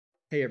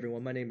Hey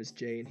everyone, my name is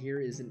Jay, and here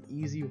is an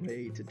easy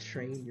way to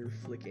train your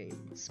flick aim,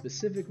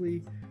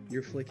 specifically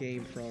your flick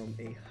aim from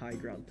a high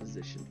ground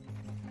position.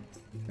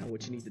 Now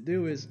what you need to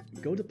do is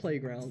go to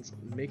playgrounds,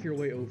 make your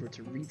way over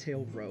to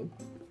retail row,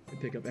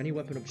 and pick up any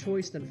weapon of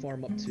choice, then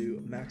farm up to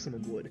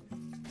maximum wood.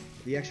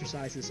 The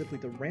exercise is simply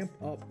to ramp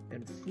up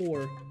and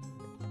floor,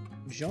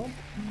 jump,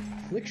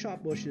 flick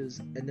shot bushes,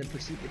 and then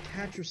proceed to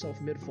catch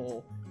yourself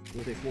mid-fall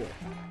with a floor.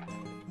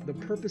 The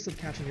purpose of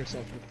catching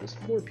yourself with this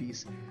floor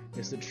piece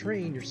is to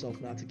train yourself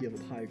not to give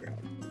up high ground.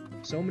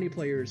 So many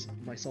players,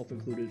 myself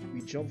included,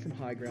 we jump from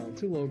high ground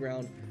to low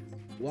ground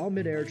while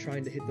midair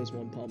trying to hit those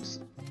one pumps.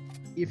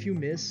 If you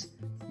miss,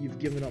 you've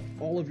given up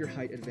all of your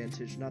height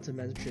advantage, not to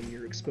mention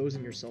you're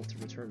exposing yourself to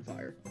return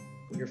fire.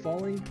 When you're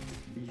falling,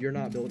 you're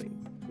not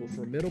building. Well,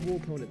 formidable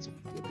opponents,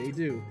 what they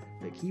do,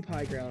 they keep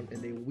high ground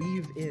and they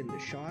weave in the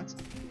shots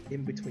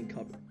in between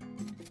cover.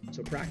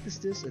 So practice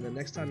this, and the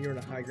next time you're in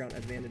a high ground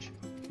advantage,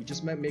 you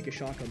just might make a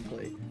shotgun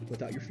play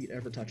without your feet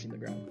ever touching the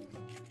ground.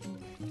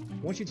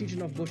 Once you teach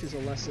enough bushes a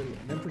lesson,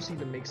 then proceed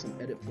to make some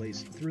edit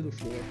plays through the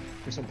floor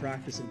for some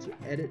practice and to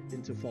edit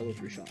into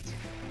follow-through shots.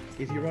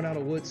 If you run out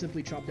of wood,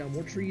 simply chop down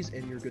more trees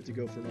and you're good to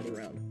go for another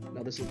round.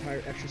 Now this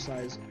entire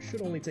exercise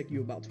should only take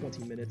you about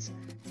 20 minutes,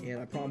 and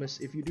I promise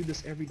if you do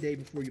this every day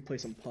before you play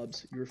some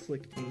pubs, your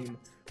flick aim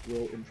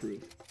will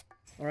improve.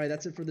 Alright,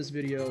 that's it for this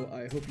video.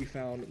 I hope you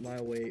found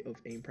my way of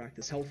aim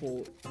practice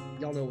helpful.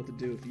 Y'all know what to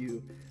do if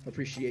you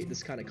appreciate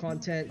this kind of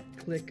content.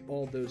 Click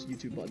all those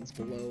YouTube buttons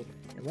below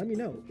and let me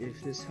know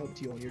if this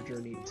helped you on your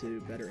journey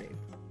to better aim.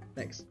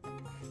 Thanks.